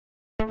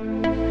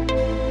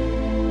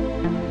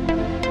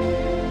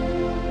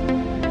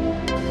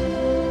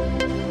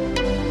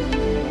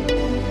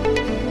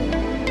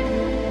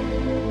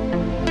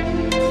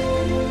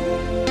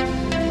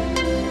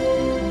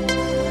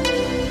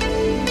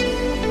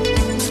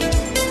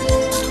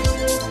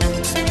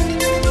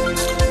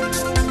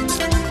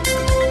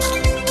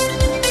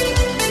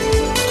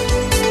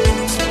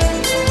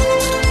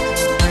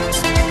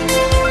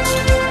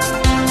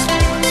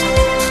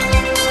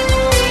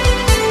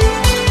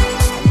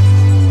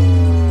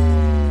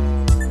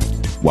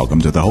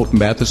Welcome to the Houghton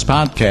Baptist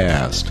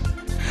Podcast.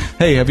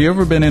 Hey, have you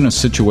ever been in a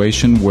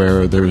situation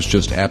where there's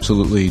just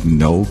absolutely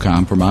no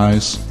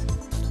compromise?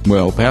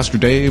 Well, Pastor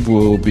Dave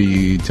will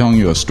be telling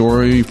you a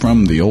story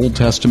from the Old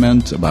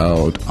Testament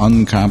about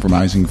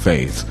uncompromising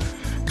faith.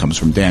 It comes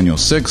from Daniel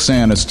 6,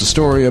 and it's the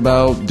story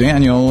about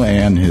Daniel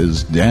and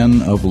his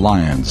den of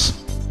lions.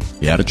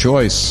 He had a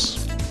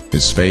choice: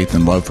 his faith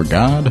and love for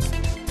God,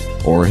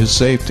 or his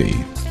safety.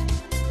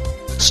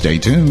 Stay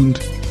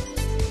tuned.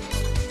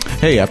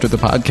 Hey, after the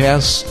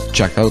podcast,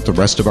 check out the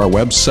rest of our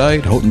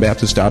website,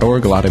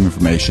 houghtonbaptist.org. A lot of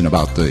information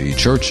about the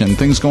church and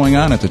things going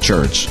on at the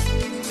church.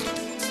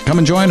 Come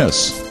and join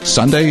us,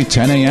 Sunday,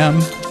 10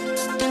 a.m.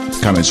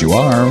 Come as you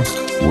are.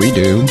 We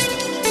do.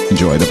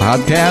 Enjoy the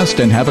podcast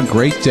and have a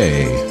great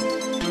day.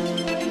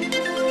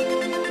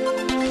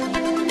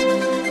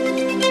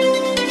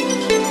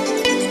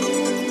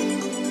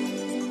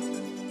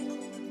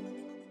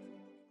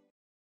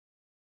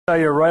 Tell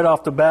you right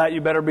off the bat,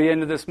 you better be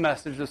into this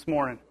message this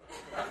morning.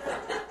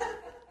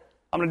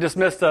 I'm going to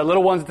dismiss the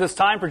little ones at this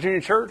time for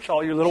Junior Church.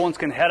 All you little ones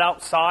can head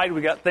outside.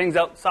 We got things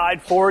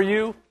outside for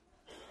you.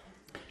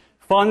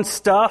 Fun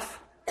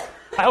stuff.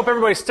 I hope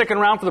everybody's sticking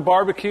around for the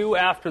barbecue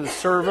after the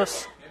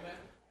service. Amen.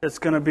 It's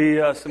going to be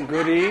some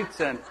good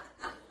eats. And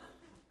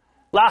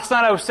last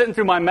night I was sitting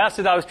through my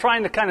message. I was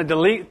trying to kind of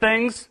delete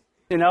things,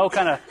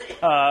 kind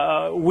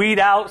of weed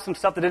out some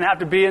stuff that didn't have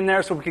to be in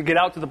there so we could get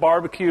out to the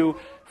barbecue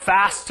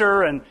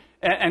faster.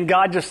 And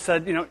God just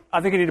said, I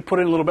think you need to put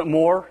in a little bit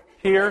more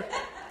here.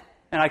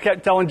 And I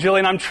kept telling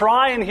Jillian, I'm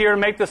trying here to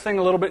make this thing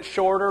a little bit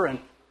shorter. And,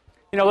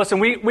 listen,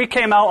 we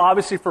came out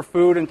obviously for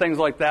food and things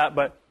like that,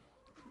 but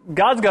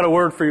God's got a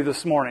word for you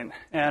this morning.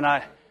 And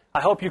I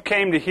hope you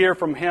came to hear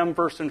from Him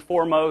first and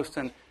foremost.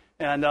 And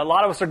a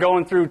lot of us are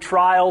going through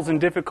trials and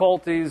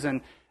difficulties,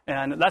 and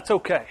that's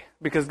okay,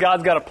 because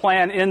God's got a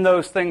plan in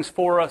those things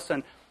for us.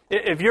 And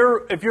if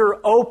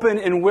you're open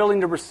and willing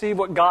to receive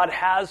what God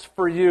has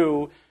for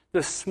you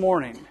this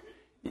morning,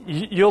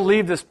 you'll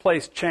leave this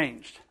place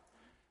changed.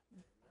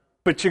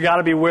 But you got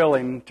to be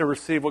willing to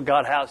receive what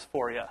God has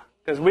for you.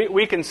 Because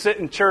we can sit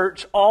in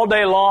church all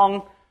day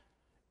long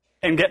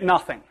and get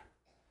nothing,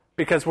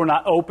 because we're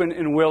not open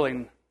and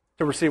willing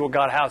to receive what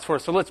God has for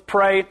us. So let's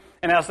pray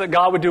and ask that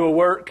God would do a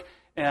work.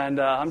 And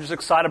I'm just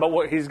excited about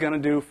what He's going to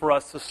do for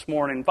us this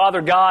morning.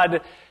 Father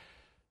God,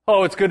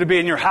 it's good to be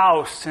in your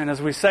house. And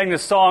as we sang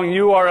this song,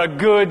 you are a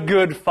good,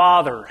 good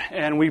Father.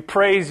 And we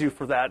praise you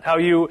for that, how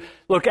you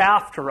look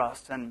after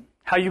us and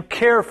how you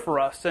care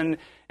for us and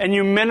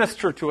you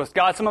minister to us.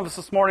 God, some of us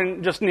this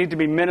morning just need to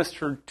be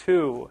ministered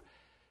to.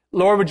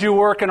 Lord, would you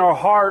work in our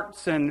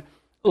hearts and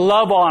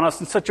love on us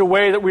in such a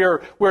way that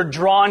we're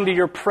drawn to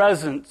your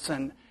presence.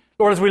 And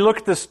Lord, as we look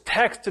at this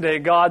text today,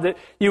 God, that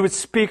you would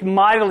speak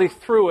mightily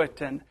through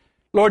it. And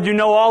Lord, you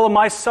know all of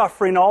my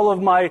suffering, all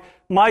of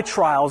my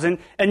trials, and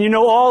you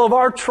know all of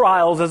our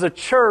trials as a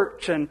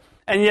church, and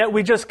yet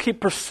we just keep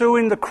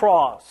pursuing the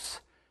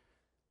cross.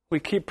 We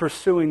keep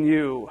pursuing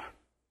you,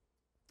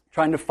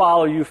 trying to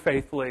follow you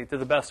faithfully to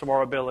the best of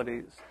our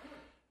abilities.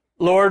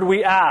 Lord,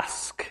 we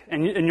ask,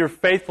 and you're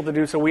faithful to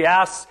do so, we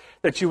ask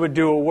that you would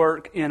do a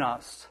work in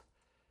us.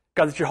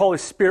 God, that your Holy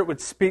Spirit would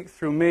speak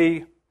through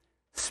me,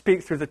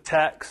 speak through the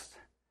text,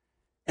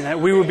 and that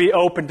we would be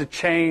open to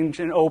change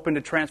and open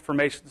to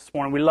transformation this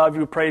morning. We love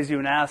you, praise you,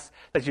 and ask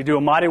that you do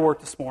a mighty work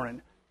this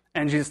morning.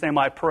 In Jesus' name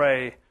I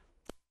pray.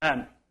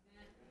 Amen.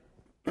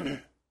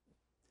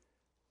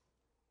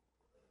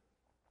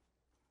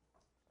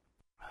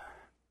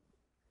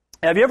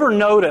 Have you ever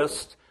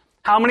noticed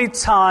how many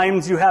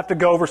times you have to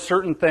go over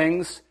certain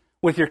things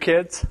with your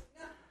kids?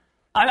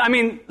 I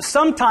mean,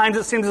 sometimes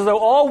it seems as though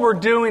all we're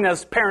doing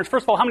as parents...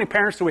 First of all, how many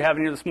parents do we have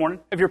in here this morning?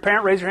 If you're a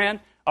parent, raise your hand.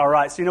 All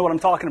right, so you know what I'm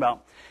talking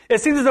about.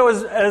 It seems as though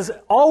as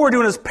all we're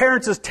doing as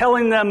parents is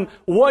telling them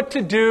what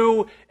to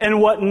do and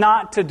what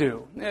not to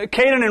do.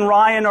 Caden and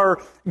Ryan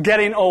are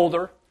getting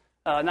older.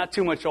 Not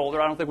too much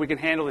older. I don't think we can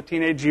handle the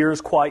teenage years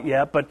quite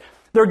yet, but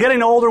they're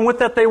getting older, and with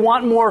that, they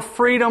want more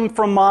freedom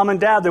from mom and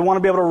dad. They want to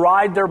be able to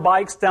ride their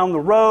bikes down the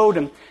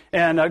road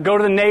and go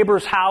to the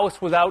neighbor's house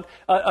without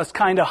us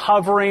kind of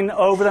hovering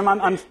over them.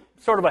 I'm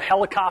sort of a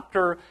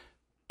helicopter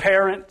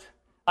parent.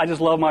 I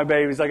just love my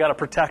babies. I got to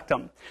protect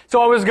them.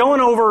 So I was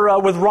going over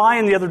with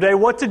Ryan the other day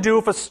what to do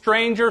if a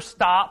stranger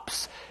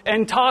stops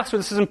and talks with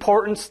us. This is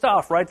important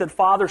stuff, right, that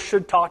fathers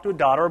should talk to a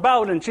daughter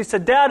about. And she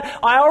said, Dad,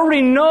 I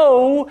already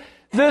know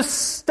this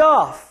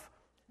stuff.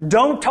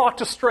 Don't talk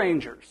to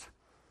strangers.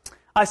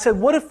 I said,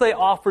 what if they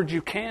offered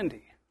you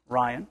candy,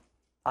 Ryan?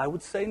 I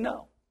would say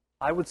no.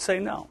 I would say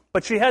no.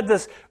 But she had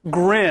this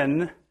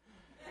grin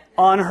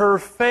on her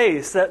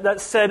face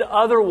that said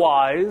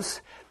otherwise.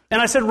 And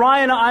I said,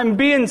 Ryan, I'm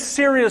being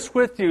serious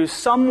with you.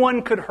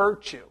 Someone could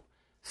hurt you.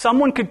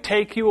 Someone could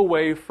take you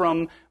away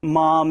from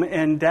mom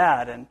and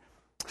dad. And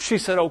she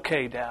said,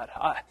 okay, Dad.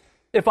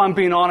 If I'm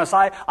being honest,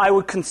 I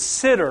would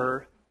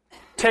consider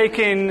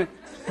taking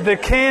the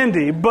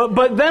candy,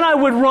 but then I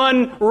would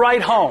run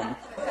right home.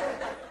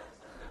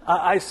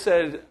 I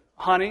said,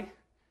 honey,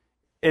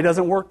 it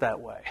doesn't work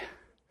that way.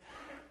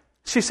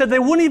 She said, they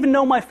wouldn't even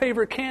know my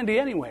favorite candy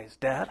anyways,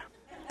 Dad.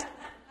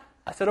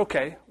 I said,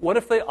 okay, what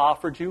if they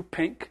offered you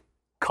pink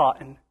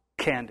cotton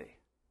candy?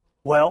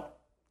 Well,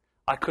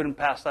 I couldn't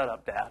pass that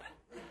up, Dad.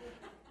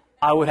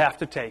 I would have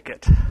to take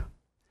it.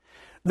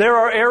 There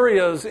are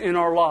areas in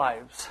our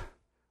lives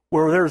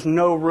where there's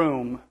no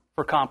room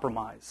for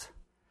compromise,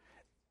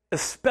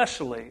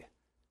 especially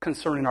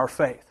concerning our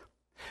faith.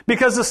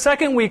 Because the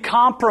second we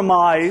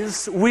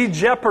compromise, we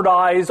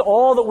jeopardize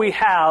all that we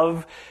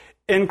have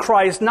in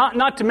Christ.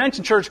 Not to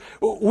mention, church,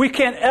 we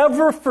can't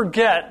ever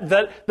forget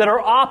that our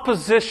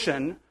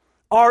opposition,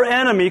 our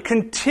enemy,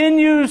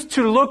 continues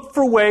to look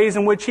for ways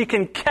in which he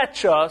can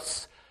catch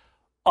us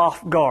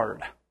off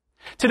guard.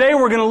 Today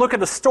we're going to look at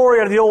the story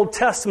out of the Old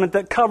Testament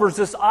that covers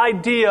this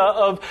idea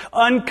of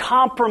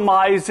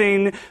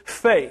uncompromising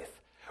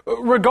faith.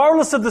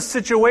 Regardless of the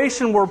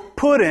situation we're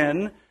put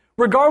in,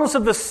 regardless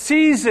of the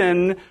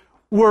season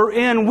we're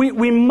in,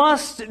 we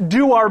must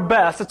do our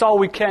best. That's all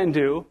we can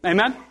do.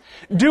 Amen?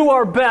 Do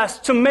our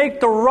best to make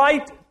the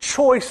right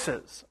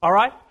choices. All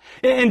right?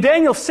 In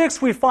Daniel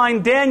 6, we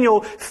find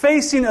Daniel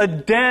facing a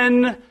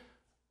den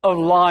of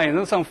lions.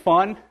 Doesn't that sound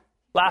fun?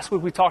 Last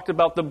week we talked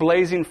about the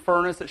blazing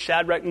furnace that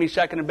Shadrach,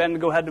 Meshach, and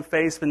Abednego had to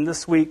face. And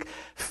this week,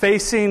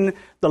 facing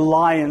the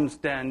lion's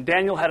den.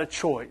 Daniel had a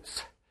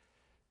choice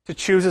to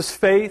choose his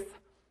faith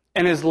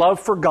and his love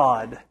for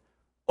God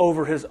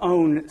over his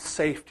own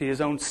safety,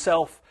 his own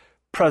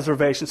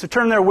self-preservation. So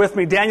turn there with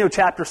me, Daniel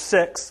chapter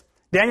 6.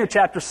 Daniel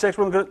chapter 6,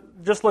 we're going to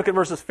just look at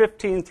verses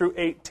 15 through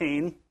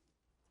 18.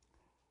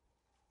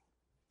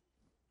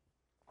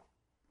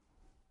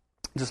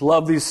 Just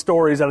love these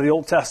stories out of the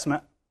Old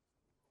Testament.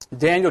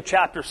 Daniel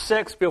chapter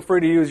 6, feel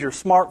free to use your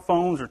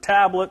smartphones or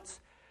tablets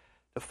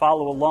to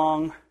follow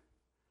along.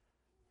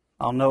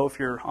 I'll know if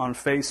you're on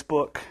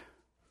Facebook,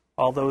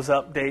 all those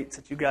updates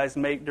that you guys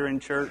make during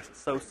church.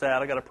 It's so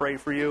sad. I got to pray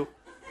for you.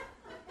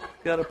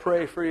 Got to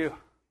pray for you.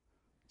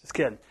 Just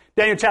kidding.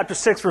 Daniel chapter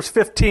 6, verse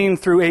 15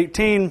 through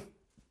 18.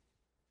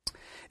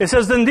 It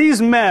says, Then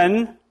these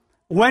men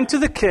went to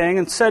the king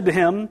and said to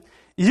him,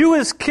 You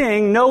as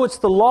king know it's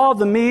the law of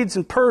the Medes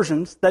and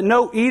Persians that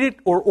no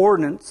edict or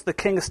ordinance the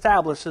king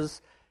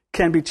establishes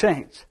can be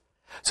changed.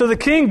 So the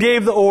king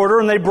gave the order,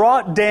 and they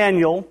brought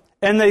Daniel,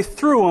 and they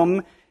threw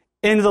him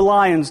into the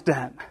lion's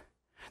den.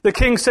 The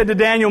king said to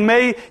Daniel,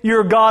 May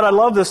your God, I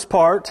love this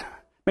part,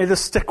 may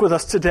this stick with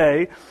us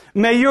today,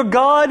 may your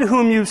God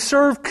whom you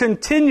serve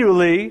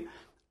continually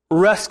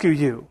rescue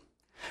you.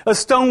 A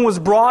stone was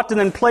brought and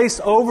then placed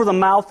over the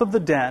mouth of the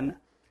den,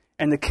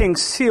 and the king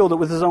sealed it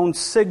with his own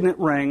signet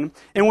ring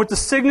and with the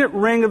signet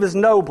ring of his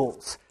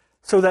nobles,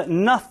 so that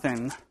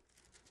nothing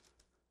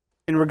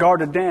in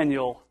regard to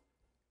Daniel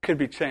could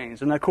be changed.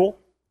 Isn't that cool?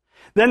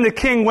 Then the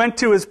king went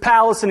to his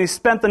palace and he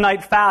spent the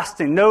night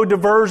fasting. No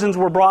diversions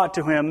were brought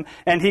to him,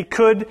 and he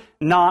could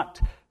not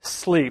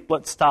sleep.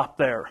 Let's stop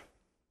there.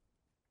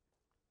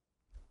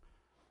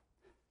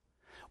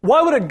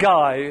 Why would a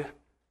guy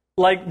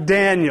like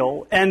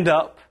Daniel end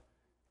up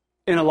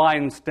in a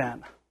lion's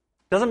den?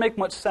 Doesn't make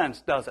much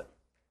sense, does it?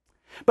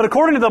 But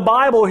according to the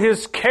Bible,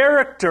 his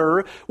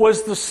character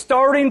was the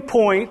starting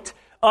point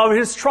of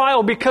his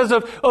trial because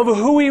of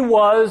who he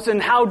was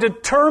and how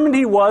determined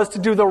he was to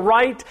do the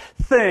right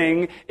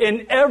thing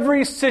in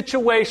every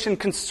situation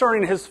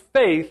concerning his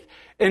faith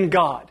in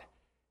God,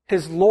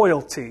 his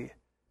loyalty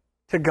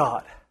to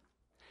God.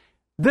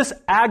 This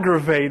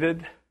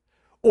aggravated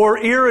or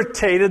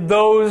irritated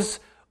those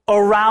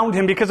around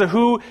him because of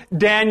who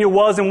Daniel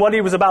was and what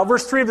he was about.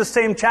 Verse 3 of the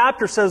same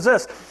chapter says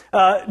this,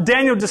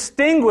 Daniel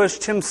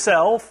distinguished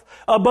himself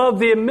above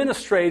the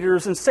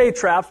administrators and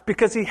satraps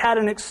because he had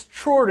an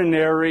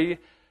extraordinary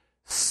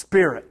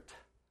spirit.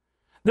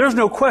 There's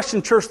no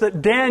question, church,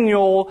 that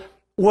Daniel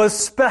was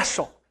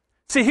special.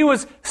 See, he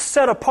was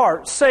set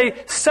apart.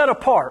 Say, set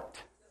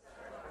apart.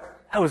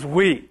 That was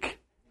weak.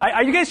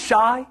 Are you guys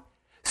shy?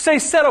 Say,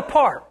 set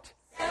apart.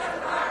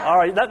 All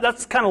right,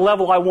 that's the kind of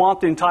level I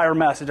want the entire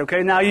message,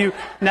 okay? Now you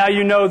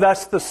know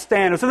that's the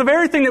standard. So the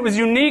very thing that was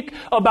unique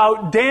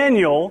about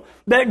Daniel,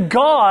 that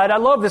God, I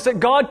love this, that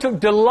God took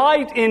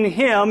delight in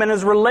him and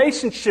his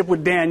relationship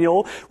with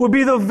Daniel would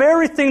be the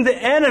very thing the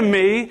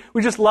enemy,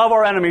 we just love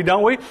our enemy,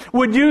 don't we,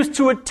 would use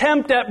to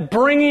attempt at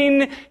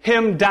bringing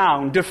him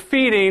down,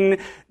 defeating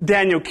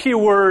Daniel.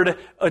 Keyword,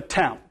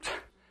 attempt.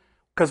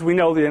 Because we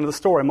know the end of the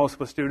story, most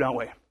of us do, don't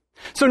we?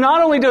 So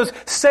not only does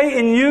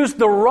Satan use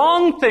the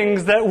wrong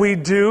things that we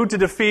do to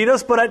defeat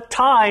us, but at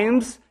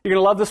times, you're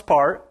going to love this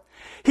part,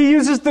 he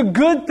uses the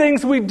good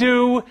things we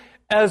do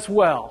as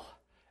well,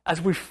 as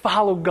we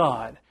follow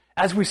God,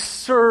 as we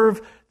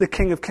serve the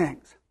King of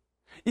Kings.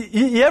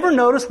 You ever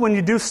notice when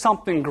you do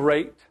something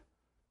great,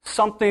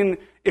 something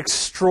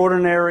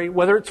extraordinary,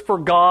 whether it's for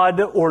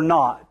God or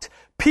not,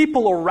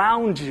 people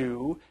around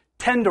you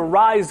tend to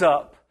rise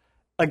up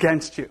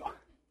against you?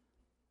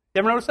 You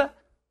ever notice that?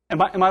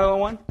 Am I the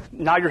only one?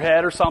 Nod your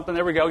head or something.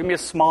 There we go. Give me a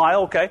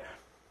smile, okay?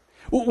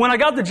 When I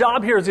got the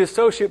job here as the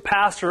associate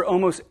pastor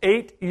almost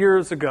 8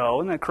 years ago,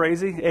 isn't that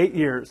crazy? 8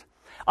 years.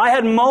 I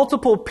had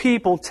multiple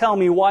people tell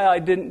me why I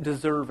didn't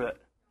deserve it.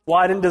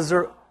 Why I didn't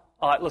deserve...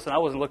 listen, I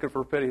wasn't looking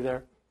for pity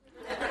there.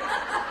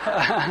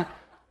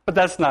 But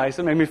that's nice.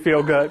 It made me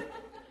feel good.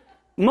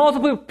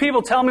 Multiple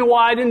people tell me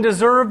why I didn't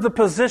deserve the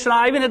position.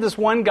 I even had this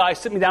one guy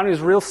sit me down. He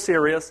was real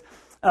serious.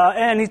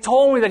 And he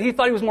told me that he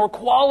thought he was more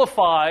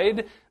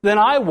qualified than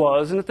I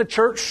was and that the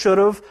church should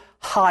have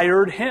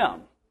hired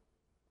him.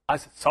 I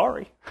said,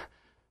 sorry.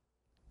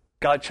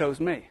 God chose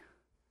me.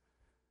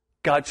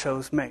 God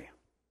chose me.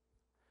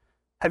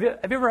 Have you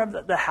ever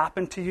had that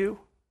happen to you?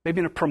 Maybe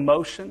in a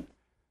promotion?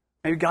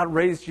 Maybe God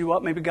raised you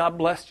up. Maybe God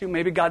blessed you.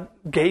 Maybe God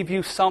gave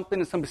you something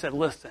and somebody said,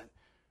 listen,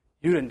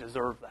 you didn't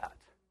deserve that.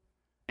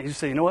 And you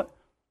say, you know what?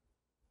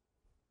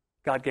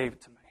 God gave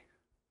it to me.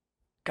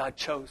 God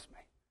chose me.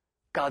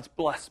 God's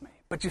blessed me.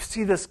 But you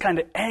see this kind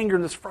of anger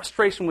and this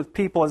frustration with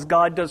people as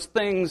God does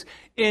things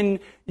in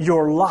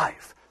your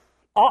life.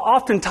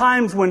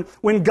 Oftentimes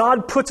when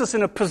God puts us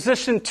in a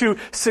position to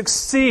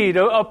succeed,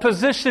 a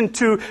position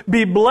to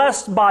be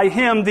blessed by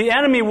Him, the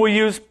enemy will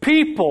use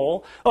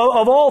people,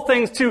 of all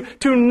things,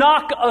 to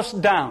knock us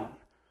down.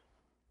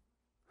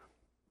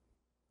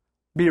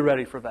 Be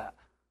ready for that.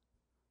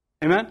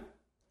 Amen?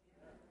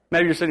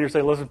 Maybe you're sitting here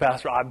saying, listen,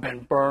 Pastor, I've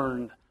been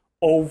burned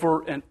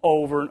over and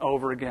over and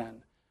over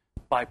again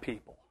by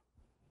people.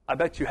 I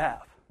bet you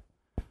have.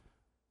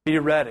 Be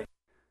ready.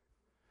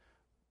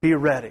 Be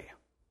ready.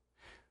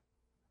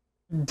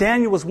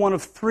 Daniel was one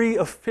of 3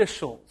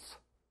 officials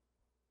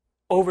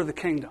over the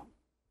kingdom.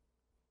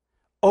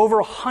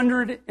 Over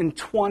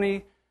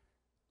 120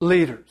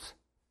 leaders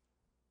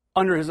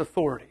under his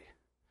authority,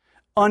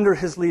 under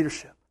his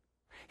leadership.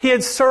 He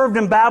had served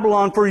in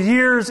Babylon for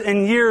years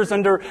and years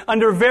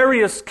under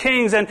various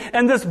kings,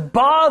 and this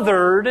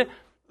bothered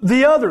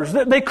the others.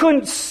 They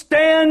couldn't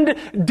stand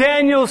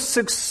Daniel's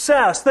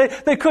success.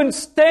 They couldn't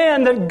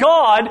stand that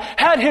God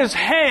had His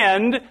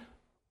hand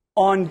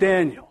on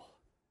Daniel.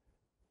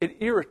 It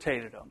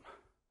irritated them.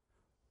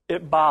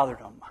 It bothered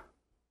them.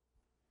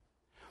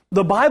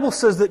 The Bible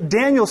says that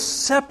Daniel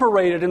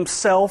separated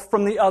himself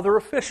from the other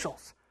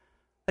officials.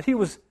 That he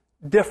was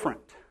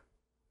different.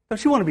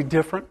 Don't you want to be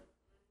different?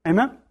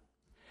 Amen?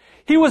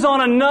 He was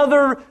on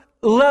another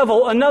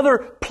level, another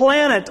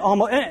planet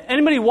almost.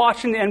 Anybody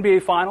watching the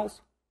NBA Finals?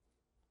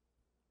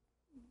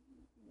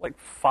 Like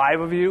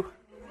 5 of you?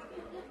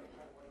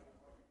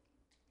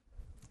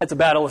 That's a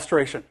bad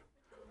illustration.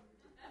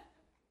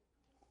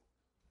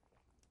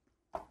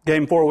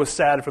 Game 4 was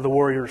sad for the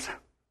Warriors.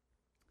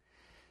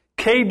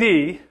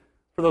 KD,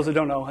 for those who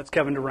don't know, that's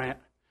Kevin Durant,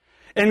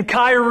 and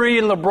Kyrie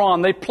and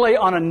LeBron, they play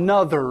on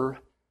another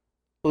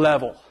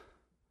level.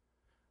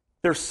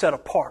 They're set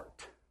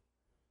apart.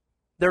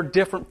 They're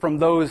different from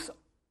those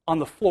on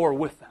the floor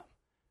with them.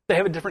 They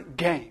have a different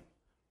game,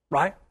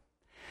 right?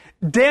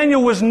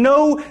 Daniel was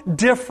no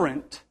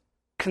different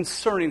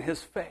concerning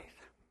his faith.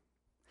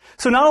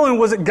 So not only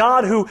was it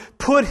God who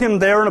put him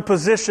there in a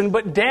position,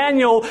 but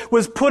Daniel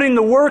was putting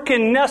the work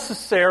in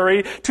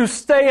necessary to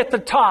stay at the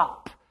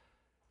top.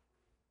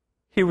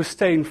 He was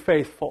staying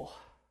faithful.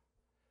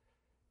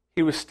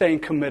 He was staying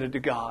committed to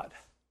God.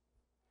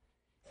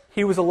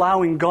 He was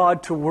allowing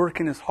God to work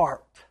in his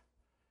heart.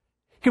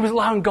 He was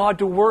allowing God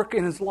to work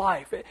in his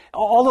life.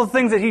 All the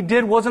things that he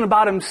did wasn't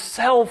about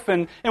himself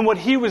and what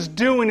he was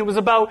doing. It was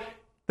about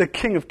the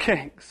King of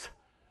Kings,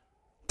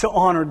 to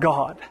honor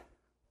God.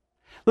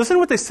 Listen to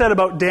what they said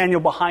about Daniel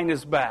behind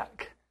his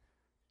back.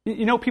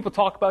 You know people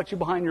talk about you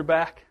behind your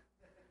back?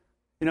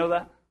 You know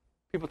that?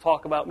 People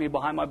talk about me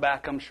behind my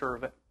back, I'm sure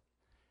of it.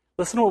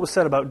 Listen to what was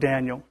said about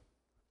Daniel.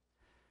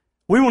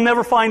 We will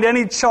never find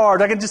any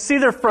charge. I can just see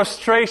their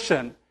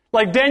frustration.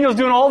 Like Daniel's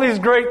doing all these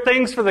great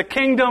things for the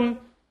kingdom,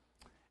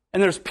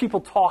 and there's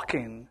people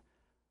talking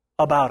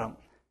about him.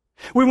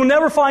 We will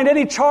never find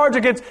any charge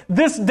against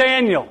this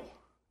Daniel.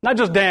 Not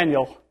just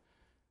Daniel.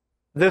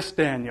 This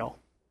Daniel.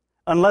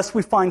 Unless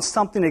we find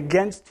something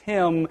against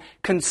him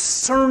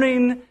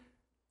concerning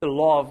the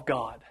law of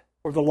God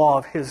or the law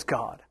of his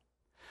God.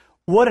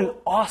 What an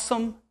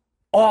awesome,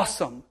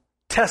 awesome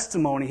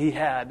testimony he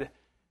had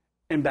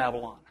in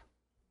Babylon.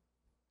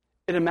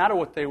 It didn't matter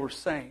what they were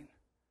saying.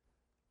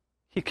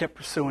 He kept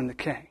pursuing the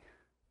king.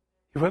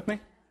 You with me?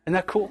 Isn't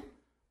that cool?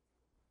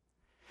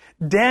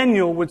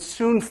 Daniel would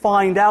soon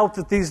find out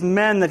that these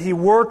men that he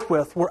worked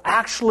with were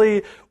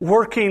actually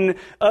working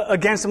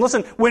against him.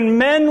 Listen, when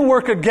men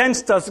work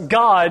against us,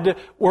 God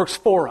works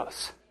for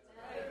us.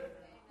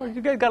 Well,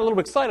 you guys got a little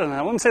bit excited on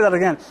that. Let me say that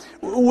again.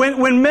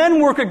 When men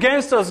work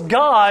against us,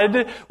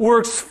 God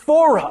works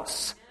for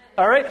us.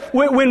 All right?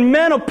 When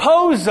men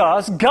oppose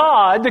us,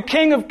 God, the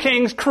King of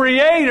Kings,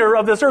 creator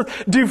of this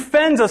earth,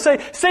 defends us.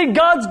 Say,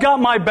 God's got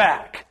my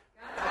back.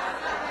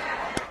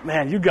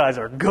 Man, you guys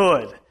are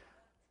good.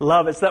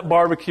 Love it. It's that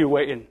barbecue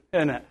waiting,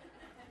 isn't it?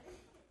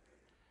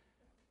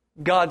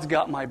 God's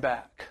got my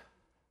back.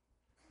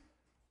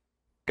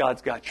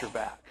 God's got your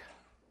back.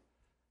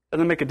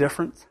 Doesn't it make a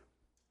difference?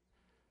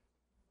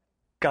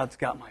 God's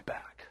got my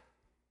back.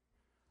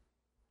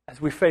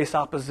 As we face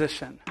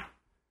opposition,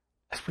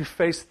 as we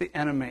face the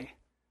enemy,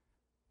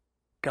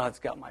 God's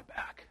got my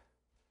back.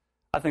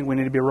 I think we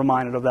need to be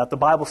reminded of that. The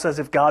Bible says,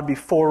 if God be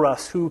for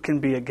us, who can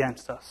be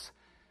against us?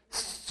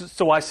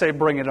 So I say,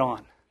 bring it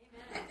on.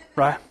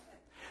 Right?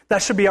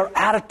 That should be our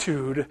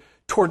attitude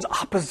towards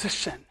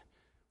opposition.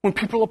 When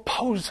people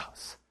oppose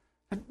us.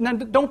 Now,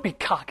 don't be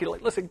cocky.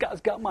 Like, listen,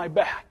 God's got my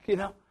back,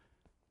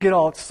 Get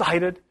all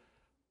excited.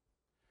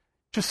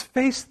 Just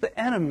face the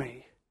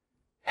enemy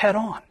head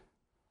on.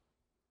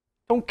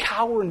 Don't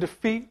cower in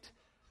defeat.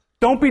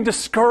 Don't be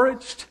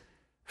discouraged.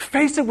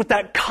 Face it with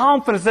that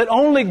confidence that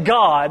only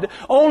God,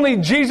 only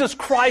Jesus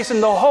Christ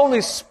and the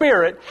Holy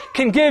Spirit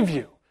can give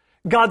you.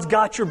 God's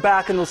got your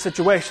back in those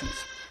situations.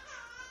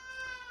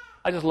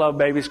 I just love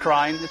babies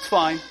crying. It's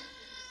fine.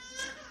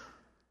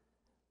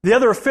 The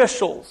other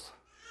officials,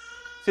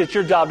 see, it's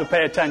your job to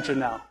pay attention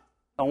now.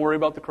 Don't worry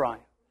about the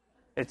crying.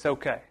 It's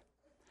okay.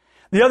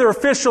 The other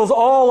officials,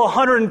 all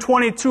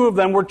 122 of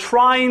them, were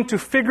trying to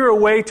figure a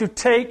way to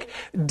take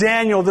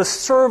Daniel, the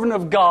servant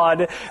of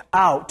God,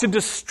 out, to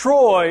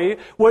destroy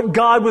what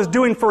God was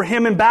doing for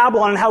him in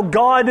Babylon and how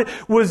God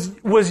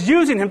was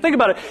using him. Think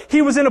about it.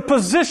 He was in a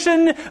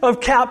position of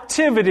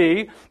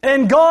captivity,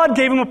 and God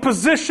gave him a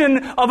position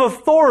of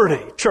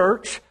authority,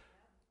 church.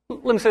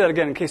 Let me say that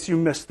again in case you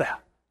missed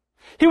that.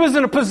 He was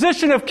in a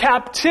position of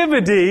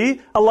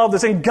captivity, I love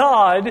this, and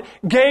God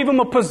gave him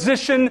a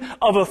position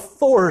of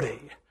authority.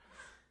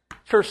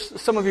 Church,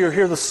 some of you are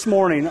here this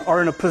morning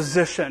are in a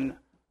position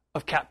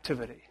of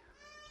captivity.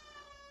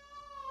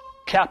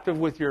 Captive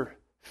with your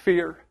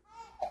fear,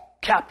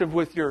 captive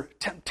with your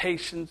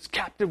temptations,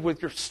 captive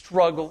with your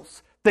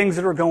struggles, things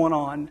that are going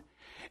on.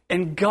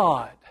 And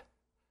God,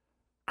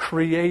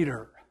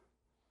 Creator,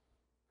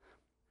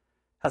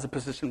 has a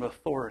position of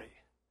authority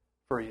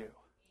for you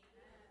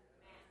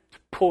to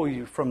pull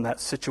you from that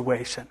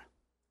situation.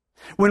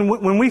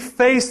 When we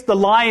face the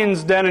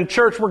lion's den in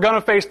church, we're going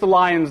to face the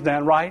lion's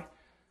den, right?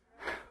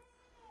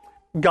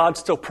 God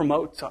still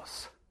promotes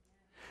us.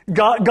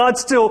 God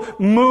still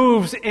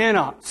moves in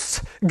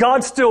us.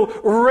 God still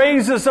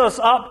raises us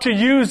up to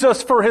use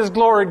us for His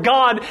glory.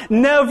 God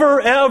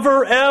never,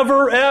 ever,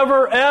 ever,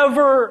 ever,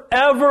 ever,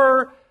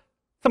 ever,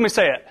 let me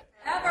say it,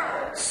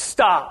 ever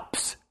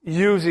stops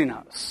using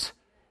us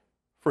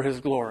for His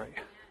glory.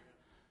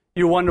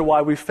 You wonder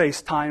why we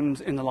face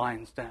times in the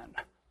lion's den.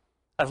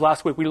 As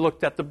last week we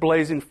looked at the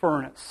blazing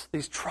furnace,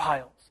 these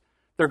trials,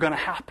 they're going to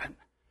happen.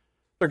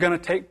 They're going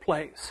to take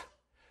place.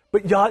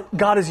 But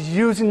God is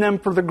using them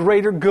for the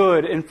greater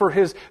good and for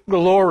His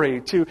glory,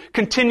 to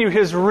continue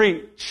His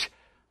reach.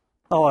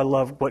 Oh, I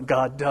love what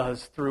God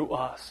does through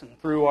us and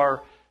through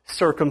our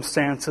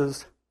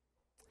circumstances.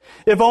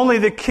 If only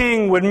the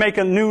king would make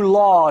a new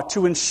law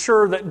to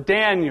ensure that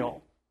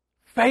Daniel,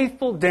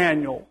 faithful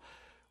Daniel,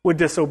 would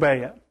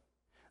disobey it.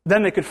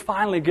 Then they could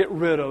finally get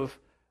rid of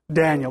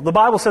Daniel. The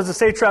Bible says the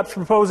satraps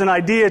proposed an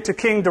idea to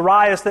King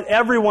Darius that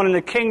everyone in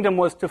the kingdom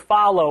was to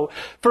follow.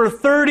 For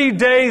 30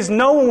 days,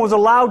 no one was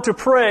allowed to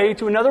pray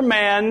to another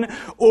man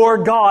or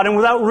God. And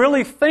without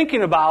really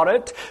thinking about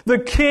it, the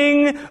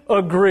king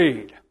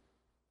agreed.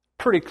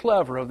 Pretty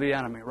clever of the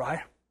enemy,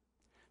 right?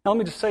 Now let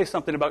me just say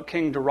something about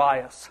King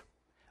Darius.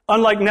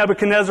 Unlike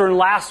Nebuchadnezzar in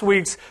last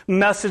week's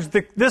message,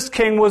 this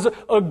king was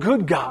a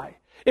good guy.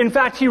 In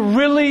fact, he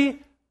really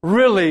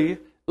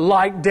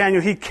liked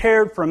Daniel. He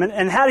cared for him.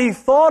 And had he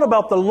thought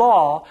about the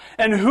law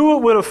and who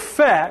it would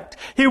affect,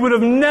 he would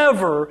have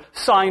never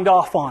signed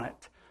off on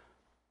it.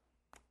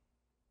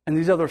 And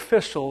these other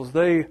officials,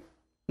 they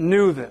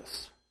knew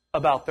this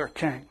about their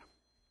king.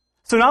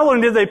 So not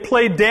only did they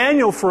play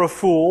Daniel for a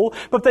fool,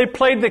 but they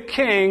played the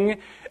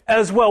king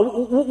as well.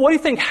 What do you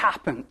think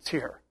happens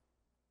here?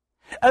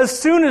 As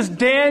soon as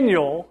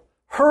Daniel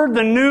heard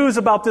the news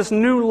about this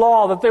new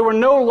law, that they were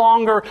no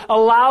longer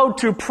allowed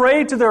to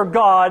pray to their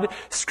God,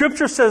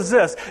 Scripture says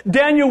this: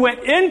 Daniel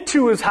went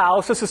into his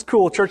house. This is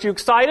cool, church. You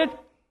excited?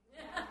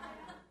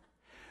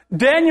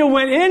 Daniel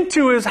went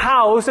into his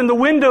house, and the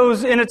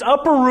windows in its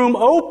upper room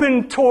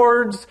opened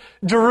towards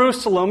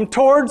Jerusalem,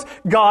 towards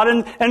God,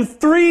 and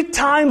 3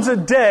 times a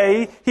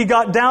day he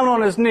got down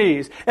on his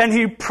knees, and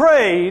he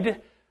prayed,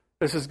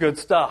 this is good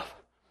stuff,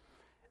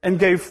 and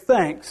gave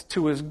thanks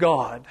to his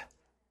God,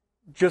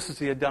 just as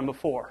he had done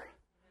before.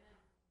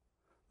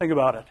 Think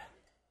about it.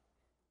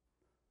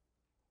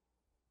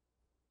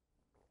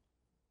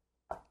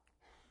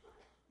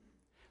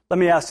 Let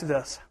me ask you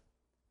this.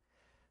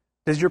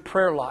 Does your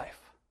prayer life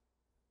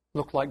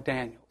look like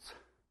Daniel's?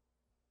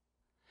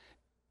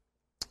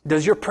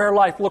 Does your prayer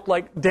life look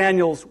like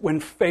Daniel's when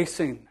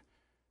facing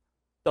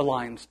the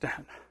lion's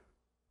den?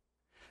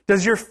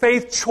 Does your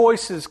faith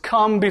choices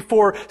come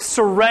before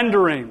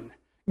surrendering,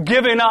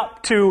 giving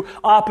up to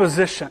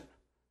opposition?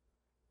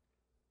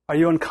 Are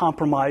you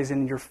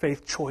uncompromising in your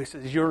faith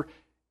choices, your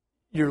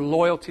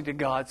loyalty to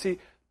God? See,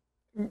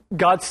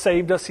 God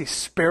saved us. He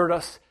spared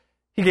us.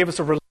 He gave us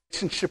a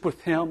relationship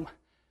with Him.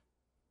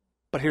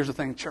 But here's the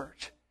thing,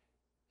 church.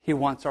 He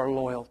wants our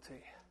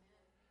loyalty.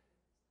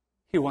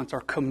 He wants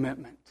our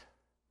commitment.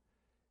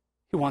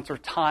 He wants our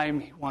time.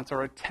 He wants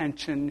our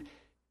attention.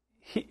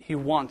 He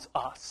wants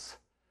us.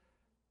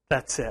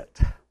 That's it.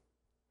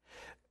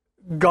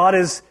 God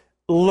is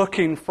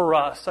looking for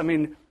us. I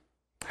mean,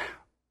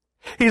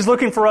 He's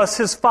looking for us,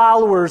 His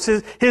followers,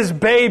 His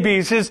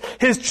babies,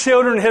 His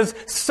children, His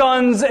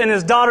sons and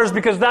His daughters,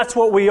 because that's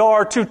what we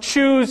are, to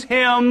choose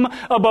Him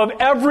above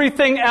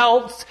everything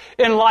else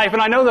in life.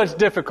 And I know that's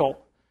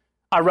difficult.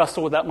 I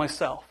wrestle with that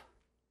myself.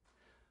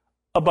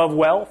 Above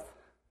wealth,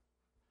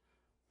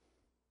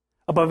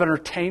 above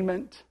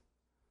entertainment,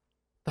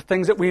 the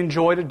things that we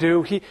enjoy to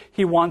do.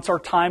 He wants our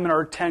time and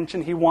our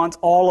attention. He wants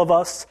all of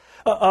us.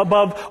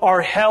 Above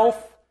our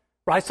health,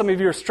 right? Some of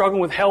you are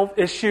struggling with health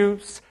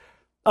issues.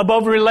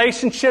 Above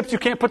relationships, you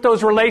can't put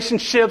those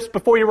relationships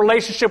before your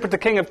relationship with the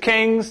King of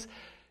Kings.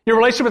 Your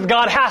relationship with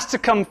God has to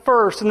come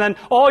first, and then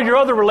all your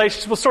other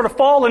relationships will sort of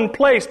fall in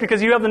place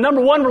because you have the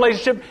number one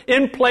relationship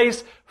in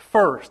place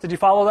first. Did you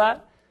follow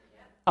that?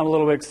 I'm a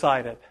little bit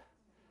excited.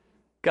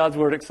 God's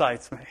Word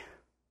excites me.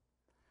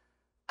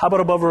 How about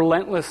above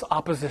relentless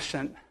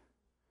opposition?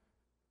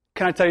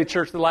 Can I tell you,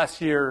 church, the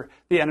last year,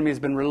 the enemy has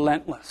been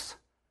relentless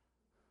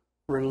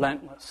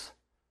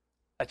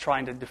at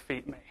trying to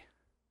defeat me.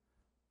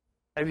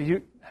 Have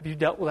you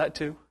dealt with that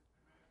too?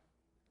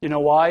 You know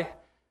why?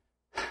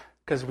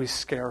 Because we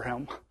scare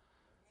him.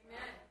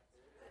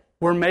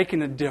 We're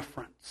making a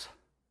difference.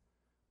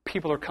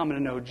 People are coming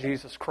to know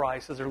Jesus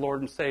Christ as their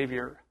Lord and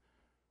Savior.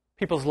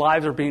 People's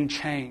lives are being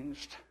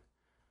changed.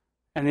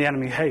 And the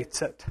enemy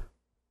hates it.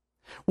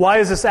 Why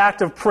is this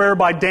act of prayer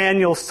by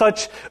Daniel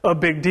such a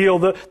big deal?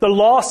 The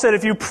law said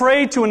if you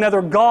pray to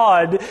another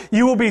god,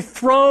 you will be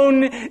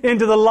thrown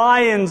into the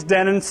lion's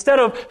den. Instead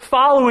of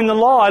following the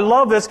law, I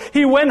love this,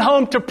 he went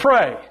home to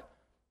pray.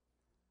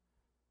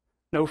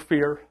 No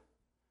fear,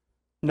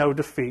 no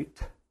defeat.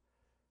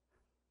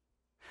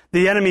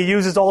 The enemy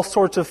uses all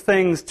sorts of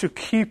things to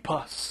keep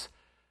us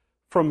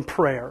from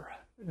prayer.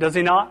 Does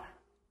he not?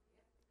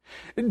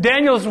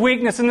 Daniel's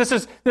weakness, and this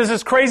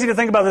is crazy to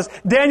think about this,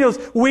 Daniel's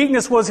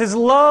weakness was his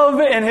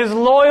love and his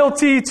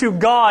loyalty to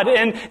God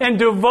and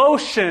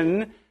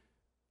devotion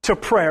to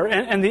prayer.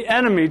 And the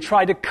enemy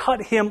tried to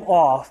cut him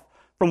off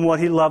from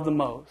what he loved the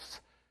most,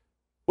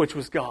 which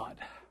was God.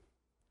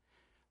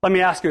 Let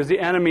me ask you, has the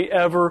enemy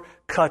ever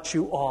cut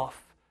you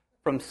off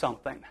from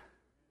something?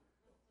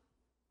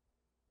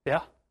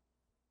 Yeah?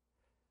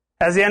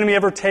 Has the enemy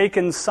ever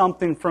taken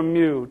something from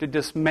you to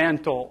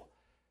dismantle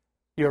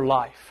your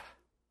life?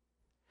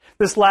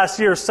 This last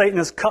year, Satan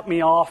has cut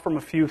me off from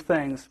a few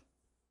things.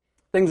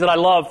 Things that I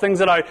love, things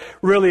that I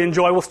really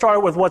enjoy. We'll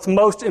start with what's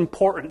most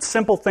important.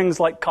 Simple things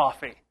like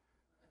coffee.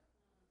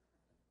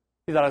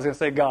 You thought I was going to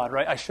say God,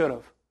 right? I should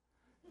have.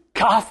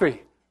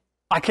 Coffee.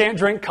 I can't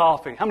drink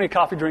coffee. How many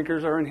coffee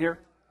drinkers are in here?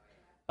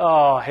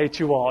 Oh, I hate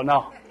you all.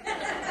 No.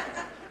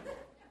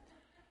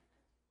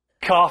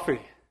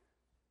 Coffee.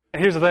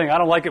 And here's the thing. I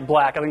don't like it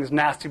black. I think it's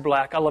nasty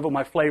black. I love it with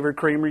my flavored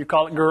creamer. You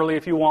call it girly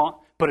if you want,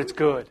 but it's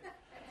good.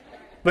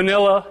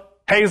 Vanilla,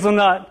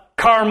 hazelnut,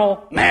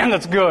 caramel. Man,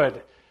 that's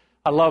good.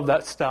 I love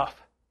that stuff.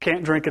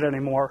 Can't drink it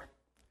anymore.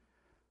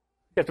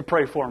 You have to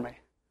pray for me.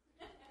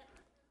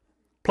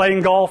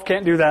 Playing golf,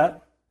 can't do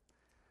that.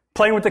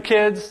 Playing with the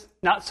kids,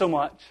 not so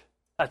much.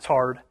 That's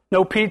hard.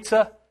 No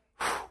pizza.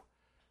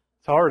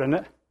 It's hard, isn't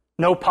it?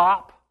 No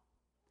pop.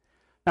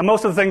 Now,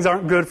 most of the things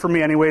aren't good for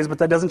me anyways, but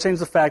that doesn't change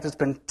the fact it's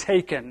been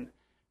taken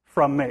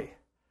from me.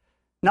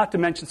 Not to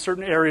mention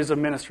certain areas of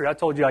ministry. I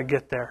told you I'd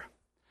get there.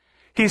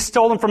 He's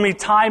stolen from me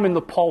time in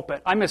the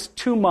pulpit. I missed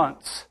 2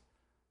 months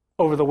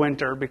over the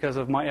winter because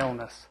of my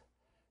illness.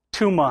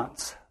 2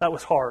 months. That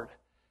was hard.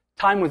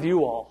 Time with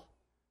you all.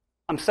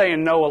 I'm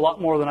saying no a lot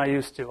more than I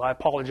used to. I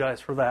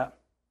apologize for that.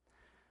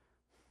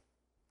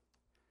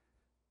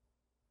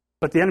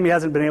 But the enemy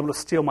hasn't been able to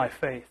steal my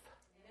faith.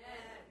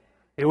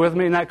 You with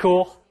me? Isn't that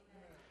cool?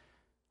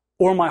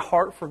 Or my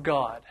heart for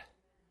God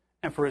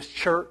and for His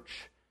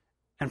church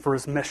and for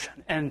His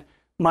mission and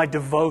my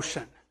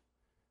devotion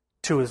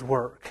to His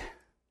work.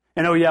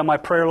 And oh yeah, my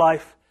prayer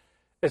life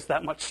is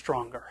that much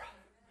stronger.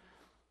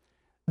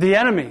 The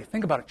enemy,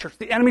 think about it, church,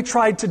 the enemy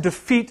tried to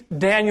defeat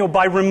Daniel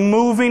by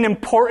removing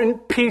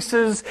important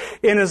pieces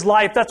in his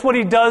life. That's what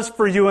he does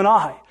for you and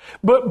I.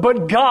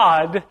 But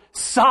God,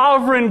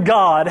 sovereign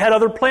God, had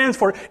other plans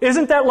for it.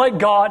 Isn't that like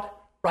God,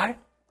 right?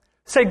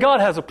 Say,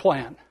 God has a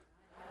plan.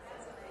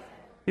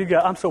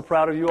 I'm so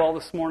proud of you all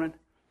this morning.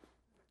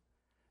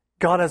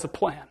 God has a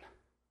plan.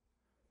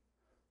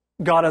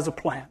 God has a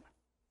plan.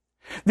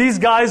 These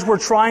guys were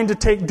trying to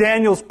take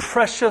Daniel's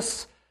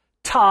precious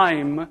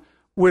time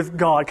with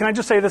God. Can I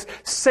just say this?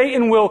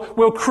 Satan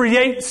will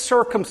create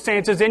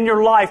circumstances in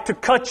your life to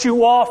cut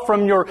you off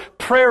from your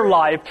prayer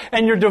life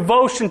and your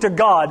devotion to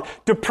God.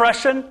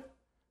 Depression.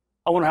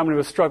 I wonder how many of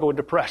us struggle with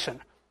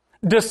depression.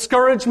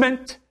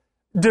 Discouragement,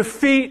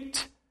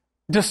 defeat,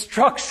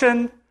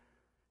 destruction.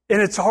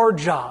 And it's our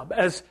job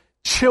as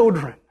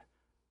children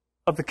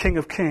of the King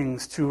of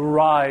Kings to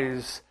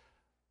rise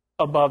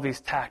above these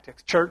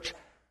tactics. Church,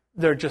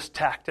 they're just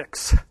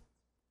tactics.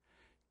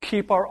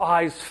 Keep our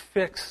eyes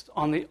fixed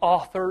on the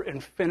author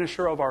and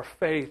finisher of our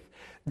faith,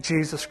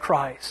 Jesus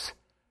Christ.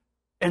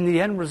 And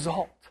the end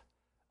result.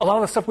 A lot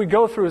of the stuff we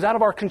go through is out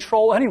of our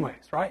control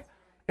anyways, right?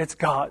 It's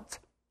God's.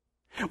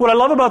 What I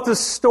love about this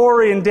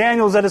story in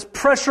Daniel is that his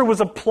pressure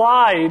was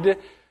applied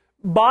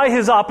by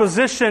his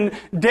opposition,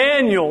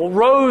 Daniel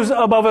rose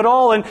above it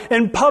all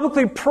and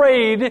publicly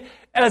prayed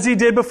as he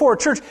did before.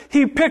 Church,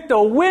 he picked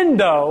a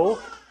window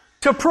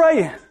to pray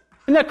in.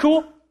 Isn't that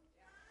cool?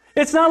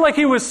 It's not like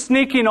he was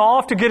sneaking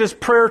off to get his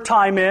prayer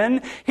time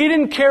in. He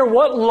didn't care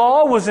what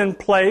law was in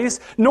place,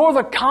 nor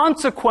the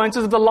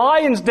consequences of the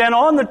lion's den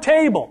on the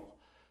table.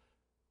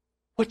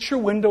 What's your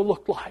window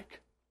look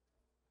like?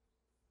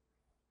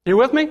 You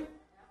with me?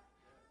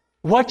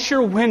 What's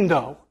your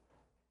window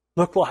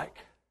look like?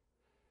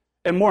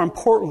 And more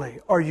importantly,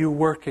 are you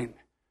working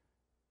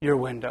your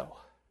window?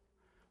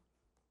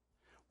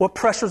 What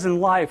pressures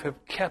in life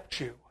have kept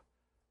you?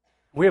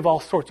 We have all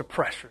sorts of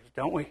pressures,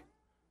 don't we?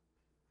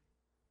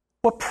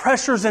 What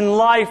pressures in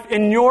life,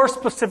 in your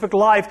specific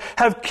life,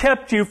 have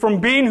kept you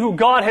from being who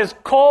God has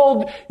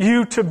called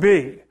you to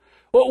be?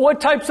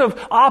 What types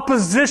of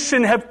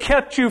opposition have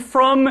kept you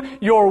from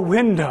your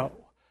window,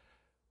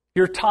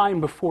 your time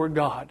before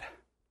God?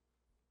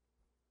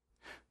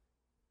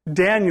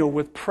 Daniel,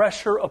 with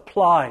pressure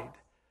applied,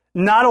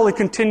 not only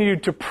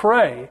continued to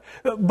pray,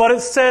 but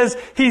it says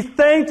he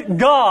thanked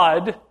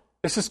God,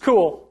 this is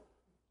cool,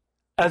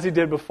 as he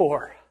did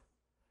before.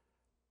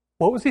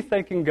 What was he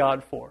thanking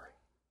God for?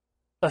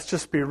 Let's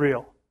just be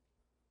real.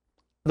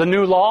 The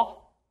new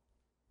law?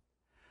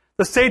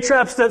 The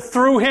satraps that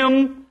threw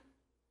him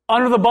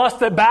under the bus,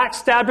 that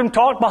backstabbed him,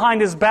 talked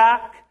behind his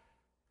back?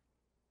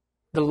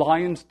 The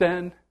lion's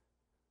den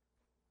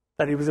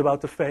that he was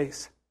about to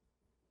face?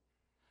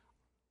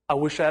 I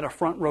wish I had a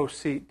front row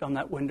seat on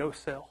that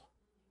windowsill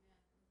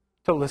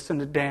to listen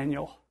to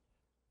Daniel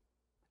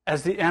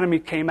as the enemy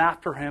came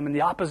after him and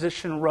the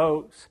opposition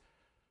rose.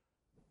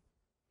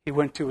 He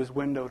went to his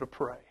window to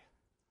pray.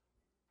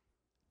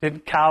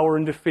 Didn't cower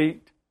in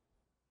defeat.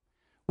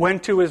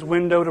 Went to his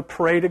window to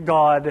pray to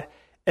God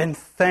and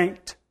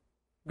thanked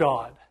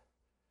God.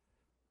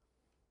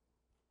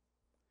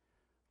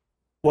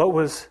 What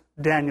was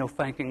Daniel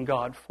thanking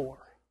God for?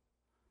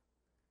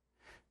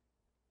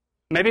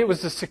 Maybe it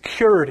was the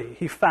security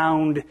he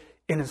found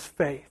in his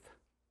faith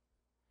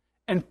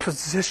and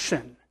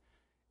position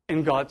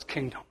in God's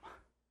kingdom.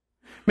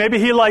 Maybe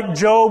he, like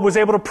Job, was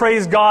able to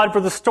praise God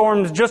for the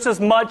storms just as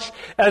much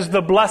as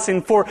the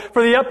blessing, for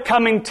the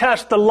upcoming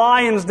test, the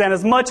lion's den,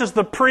 as much as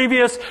the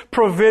previous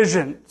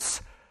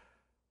provisions.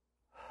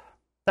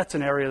 That's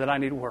an area that I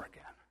need work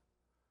in.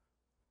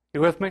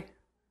 You with me?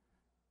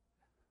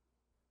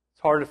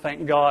 It's hard to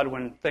thank God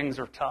when things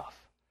are tough.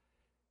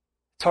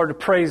 It's hard to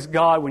praise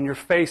God when you're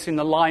facing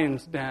the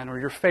lion's den, or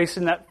you're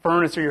facing that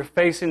furnace, or you're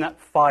facing that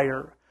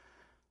fire.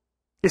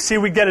 You see,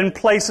 we get in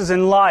places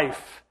in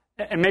life,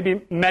 and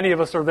maybe many of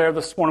us are there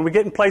this morning, we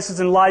get in places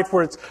in life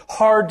where it's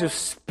hard to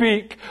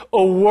speak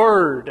a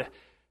word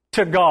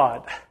to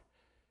God.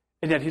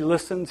 And yet He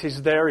listens,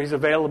 He's there, He's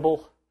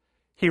available,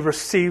 He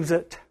receives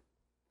it.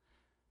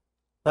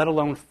 Let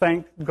alone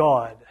thank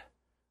God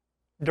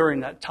during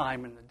that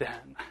time in the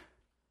den.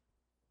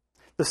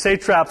 The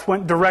satraps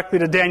went directly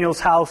to Daniel's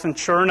house and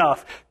sure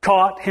enough,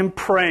 caught him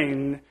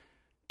praying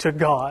to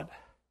God.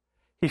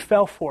 He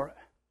fell for it,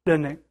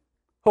 didn't he?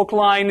 Hook,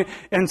 line,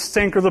 and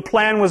sinker. The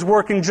plan was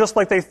working just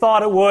like they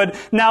thought it would.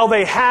 Now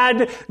they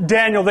had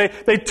Daniel.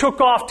 They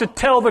took off to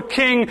tell the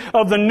king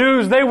of the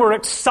news. They were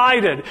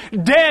excited.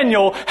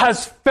 Daniel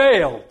has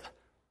failed.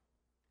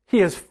 He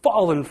has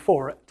fallen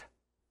for it.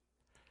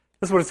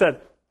 That's what it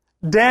said.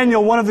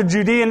 Daniel, one of the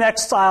Judean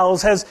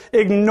exiles, has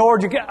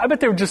ignored you. I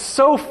bet they were just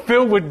so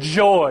filled with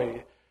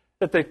joy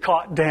that they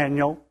caught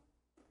Daniel.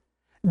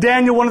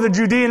 Daniel, one of the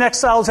Judean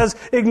exiles, has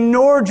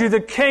ignored you,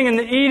 the king, and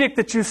the edict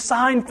that you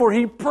signed for.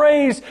 He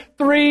prays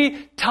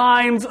 3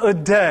 times a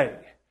day.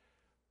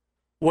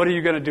 What are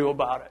you going to do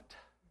about it?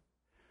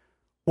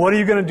 What are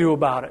you going to do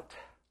about it?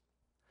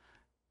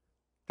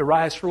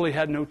 Darius really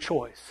had no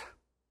choice.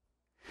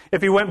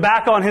 If he went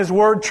back on his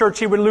word, church,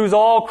 he would lose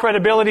all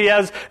credibility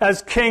as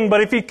king. But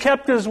if he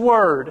kept his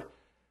word,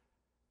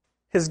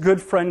 his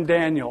good friend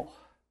Daniel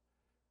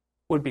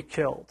would be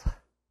killed.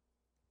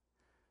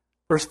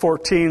 Verse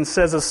 14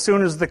 says, as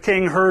soon as the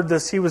king heard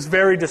this, he was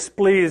very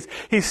displeased.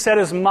 He set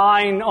his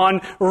mind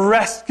on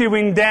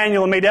rescuing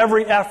Daniel and made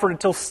every effort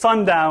until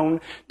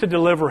sundown to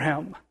deliver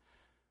him.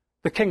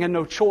 The king had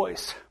no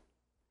choice.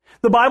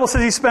 The Bible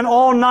says he spent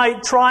all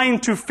night trying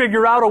to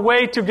figure out a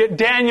way to get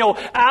Daniel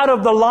out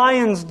of the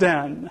lion's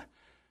den.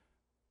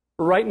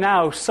 Right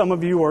now, some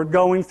of you are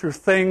going through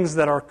things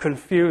that are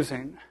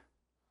confusing,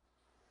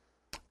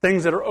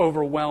 things that are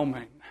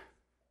overwhelming,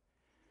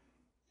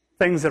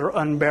 things that are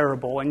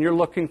unbearable, and you're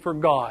looking for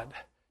God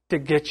to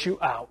get you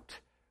out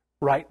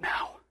right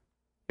now.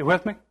 You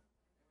with me?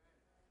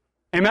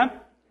 Amen?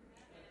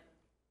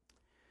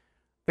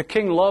 The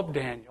king loved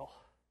Daniel.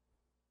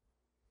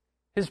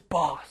 His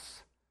boss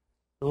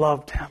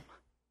loved him,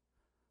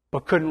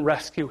 but couldn't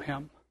rescue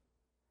him.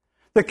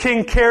 The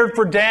king cared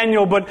for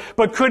Daniel, but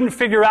couldn't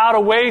figure out a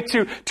way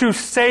to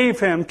save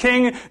him.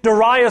 King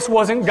Darius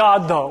wasn't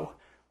God, though.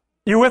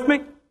 You with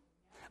me?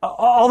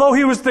 Although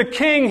he was the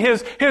king,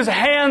 his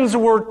hands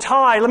were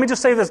tied. Let me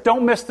just say this.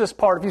 Don't miss this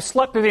part. If you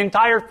slept through the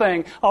entire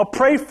thing, I'll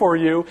pray for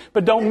you,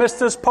 but don't miss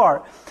this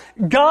part.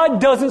 God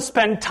doesn't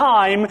spend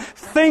time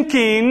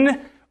thinking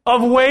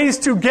of ways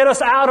to get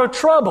us out of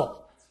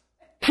trouble.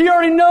 He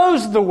already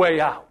knows the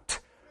way out.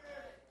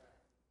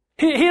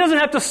 He doesn't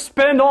have to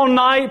spend all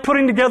night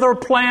putting together a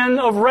plan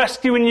of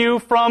rescuing you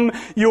from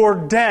your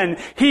den.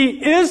 He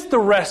is the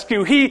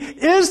rescue. He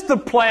is the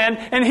plan,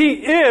 and He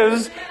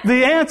is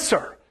the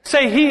answer.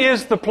 Say, He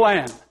is the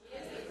plan.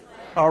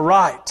 All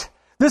right.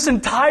 This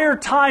entire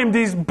time,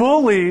 these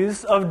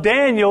bullies of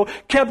Daniel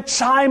kept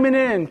chiming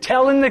in,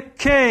 telling the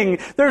king,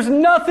 there's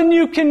nothing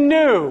you can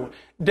do.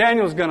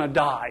 Daniel's going to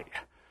die.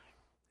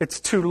 It's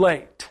too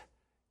late.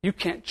 You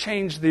can't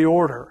change the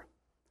order.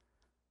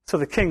 So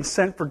the king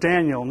sent for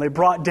Daniel, and they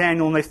brought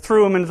Daniel, and they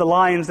threw him into the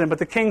lion's den. But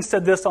the king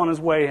said this on his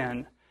way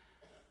in.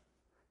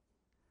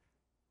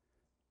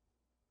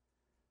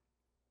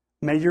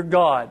 May your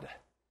God,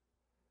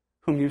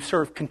 whom you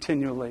serve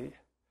continually,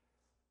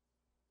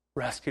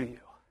 rescue you.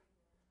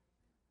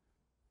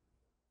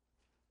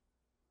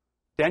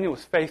 Daniel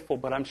was faithful,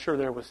 but I'm sure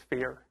there was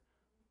fear.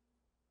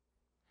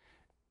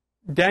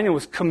 Daniel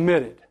was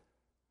committed,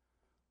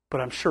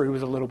 but I'm sure he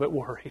was a little bit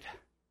worried.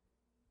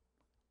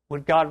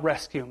 Would God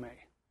rescue me?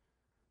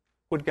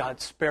 Would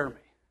God spare me?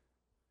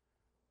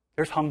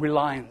 There's hungry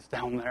lions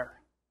down there.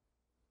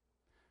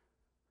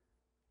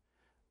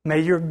 May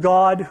your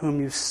God,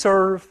 whom you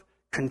serve,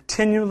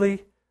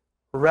 continually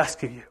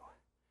rescue you.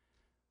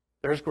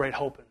 There's great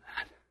hope in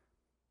that.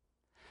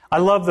 I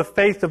love the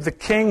faith of the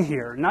king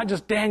here. Not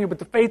just Daniel, but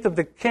the faith of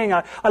the king.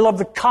 I love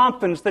the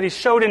confidence that he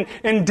showed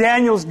in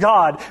Daniel's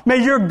God.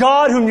 May your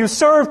God, whom you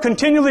serve,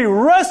 continually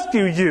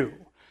rescue you.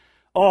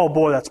 Oh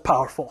boy, that's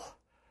powerful.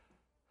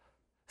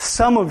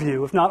 Some of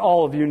you, if not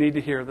all of you, need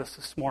to hear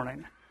this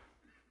morning.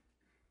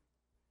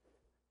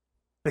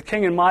 The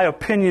king, in my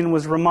opinion,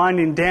 was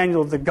reminding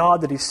Daniel of the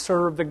God that he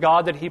served, the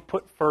God that he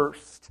put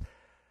first.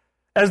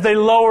 As they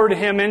lowered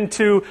him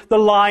into the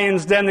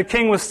lion's den, the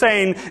king was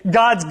saying,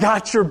 God's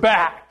got your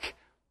back.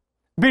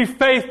 Be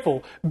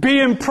faithful. Be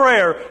in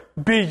prayer.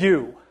 Be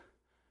you.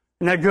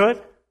 Isn't that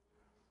good?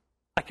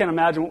 I can't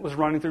imagine what was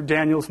running through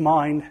Daniel's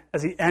mind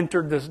as he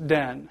entered this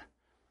den.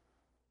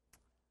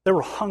 There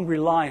were hungry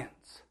lions.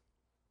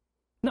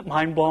 Isn't that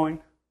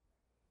mind-blowing?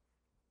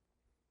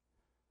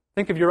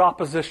 Think of your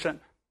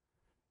opposition.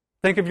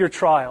 Think of your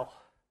trial.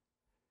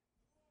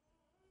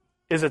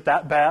 Is it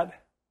that bad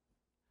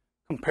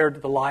compared to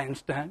the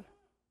lion's den?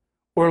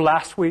 Or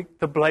last week,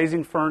 the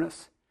blazing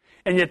furnace?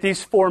 And yet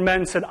these four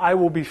men said, I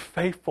will be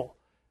faithful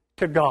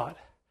to God.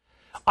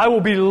 I will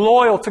be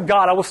loyal to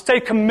God. I will stay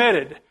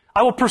committed.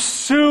 I will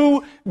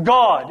pursue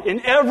God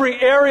in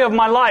every area of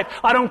my life.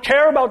 I don't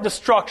care about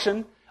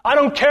destruction. I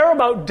don't care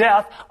about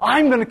death.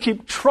 I'm going to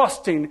keep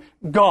trusting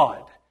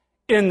God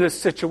in this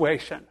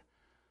situation.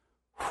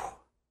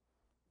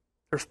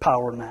 There's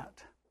power in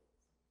that.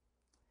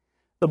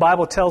 The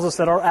Bible tells us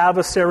that our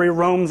adversary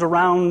roams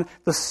around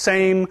the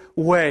same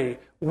way,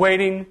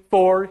 waiting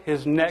for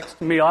his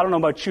next meal. I don't know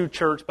about you,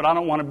 church, but I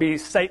don't want to be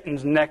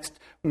Satan's next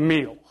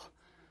meal.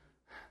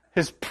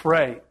 His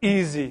prey,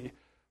 easy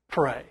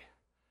prey.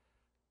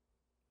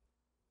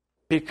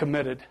 Be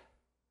committed.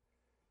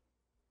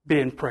 Be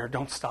in prayer.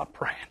 Don't stop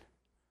praying.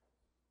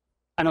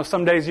 I know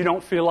some days you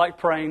don't feel like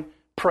praying.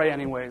 Pray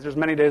anyways. There's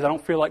many days I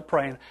don't feel like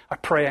praying. I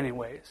pray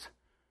anyways.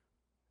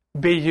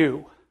 Be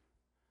you.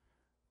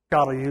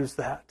 God will use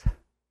that.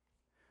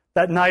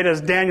 That night as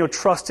Daniel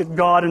trusted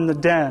God in the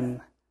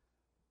den,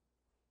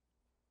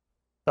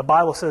 the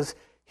Bible says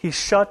he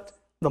shut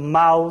the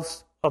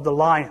mouths of the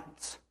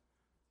lions.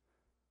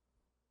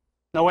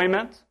 No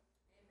amens?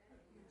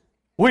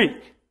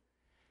 Weak.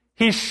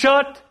 He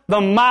shut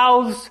the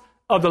mouths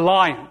of the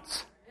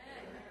lions.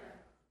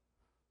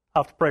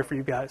 I'll have to pray for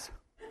you guys.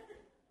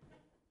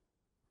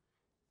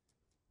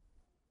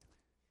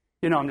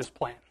 You know I'm just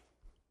playing.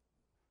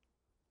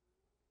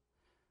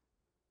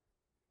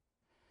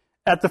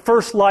 At the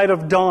first light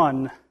of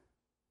dawn,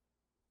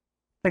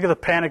 think of the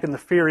panic and the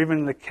fear even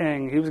in the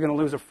king. He was going to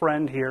lose a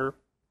friend here.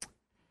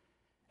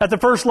 At the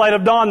first light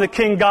of dawn, the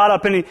king got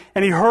up and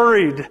he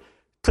hurried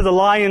to the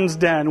lion's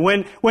den.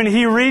 When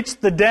he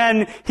reached the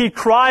den, he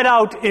cried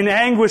out in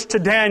anguish to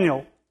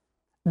Daniel.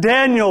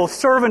 Daniel,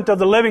 servant of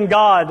the living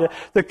God,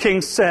 the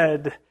king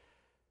said,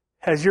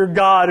 has your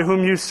God,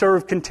 whom you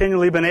serve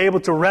continually, been able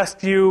to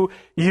rescue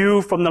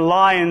you from the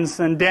lions?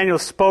 And Daniel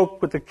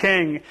spoke with the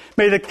king.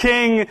 May the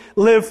king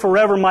live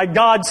forever. My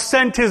God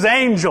sent his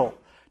angel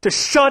to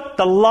shut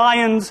the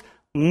lions'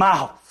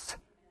 mouths.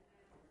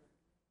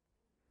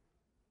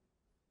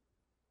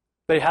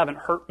 They haven't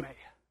hurt me.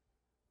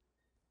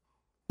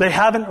 They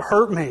haven't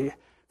hurt me,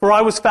 for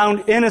I was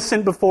found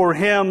innocent before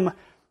him.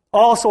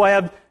 Also, I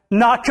have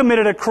not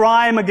committed a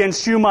crime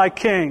against you, my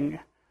king.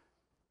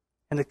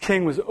 And the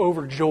king was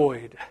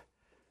overjoyed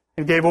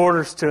and gave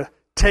orders to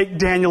take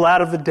Daniel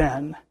out of the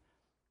den.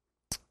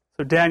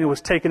 So Daniel was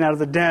taken out of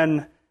the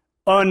den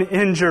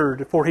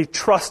uninjured, for he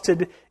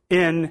trusted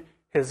in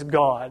his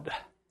God.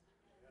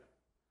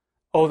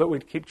 Oh, that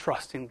we'd keep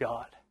trusting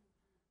God.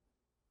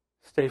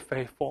 Stay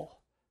faithful.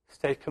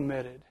 Stay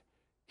committed.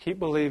 Keep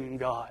believing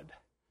God.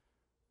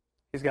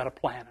 He's got a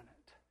plan in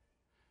it.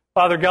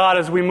 Father God,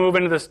 as we move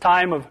into this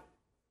time of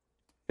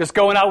just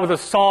going out with a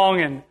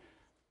song, and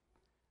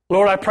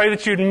Lord, I pray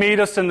that you'd meet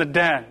us in the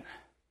den.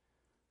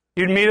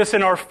 You'd meet us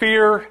in our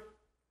fear.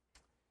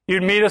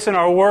 You'd meet us in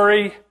our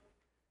worry.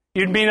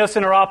 You'd meet us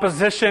in our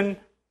opposition.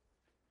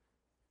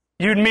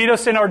 You'd meet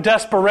us in our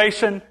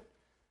desperation.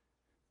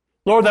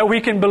 Lord, that we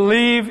can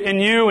believe in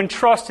you and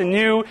trust in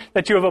you,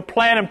 that you have a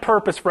plan and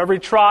purpose for every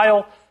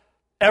trial,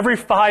 every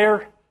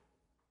fire,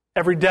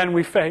 every den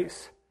we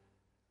face.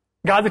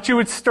 God, that you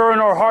would stir in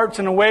our hearts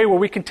in a way where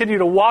we continue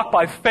to walk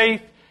by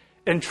faith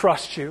and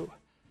trust you.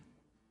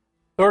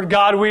 Lord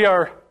God, we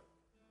are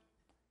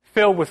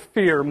filled with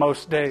fear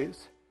most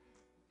days.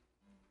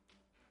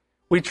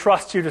 We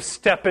trust you to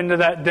step into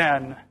that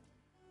den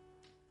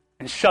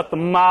and shut the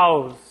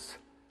mouths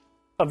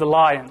of the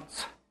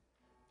lions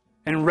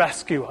and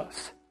rescue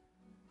us.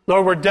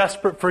 Lord, we're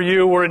desperate for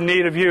you. We're in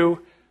need of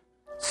you.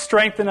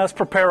 Strengthen us,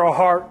 prepare our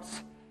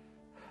hearts.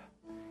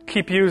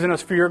 Keep using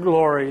us for your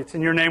glory. It's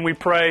in your name we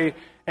pray.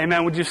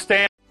 Amen. Would you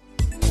stand?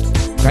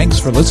 Thanks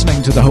for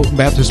listening to the Houghton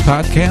Baptist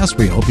Podcast.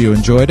 We hope you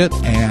enjoyed it,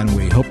 and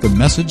we hope the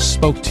message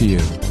spoke to you.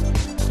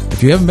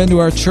 If you haven't been to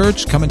our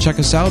church, come and check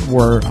us out.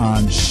 We're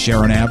on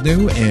Sharon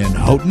Avenue in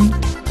Houghton.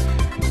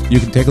 You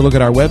can take a look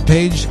at our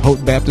webpage,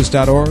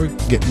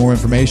 houghtonbaptist.org, get more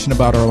information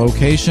about our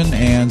location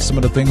and some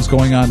of the things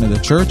going on in the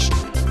church.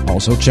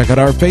 Also, check out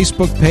our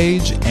Facebook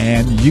page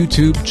and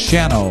YouTube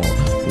channel.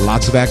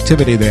 Lots of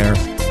activity there.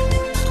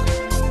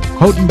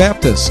 Houghton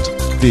Baptist,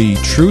 the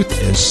truth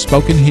is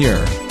spoken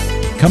here.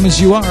 Come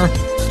as you are.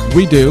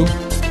 We do.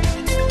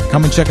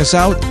 Come and check us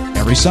out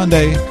every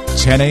Sunday,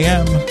 10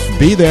 a.m.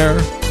 Be there.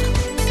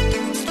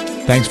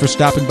 Thanks for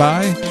stopping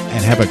by,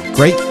 and have a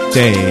great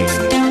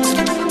day.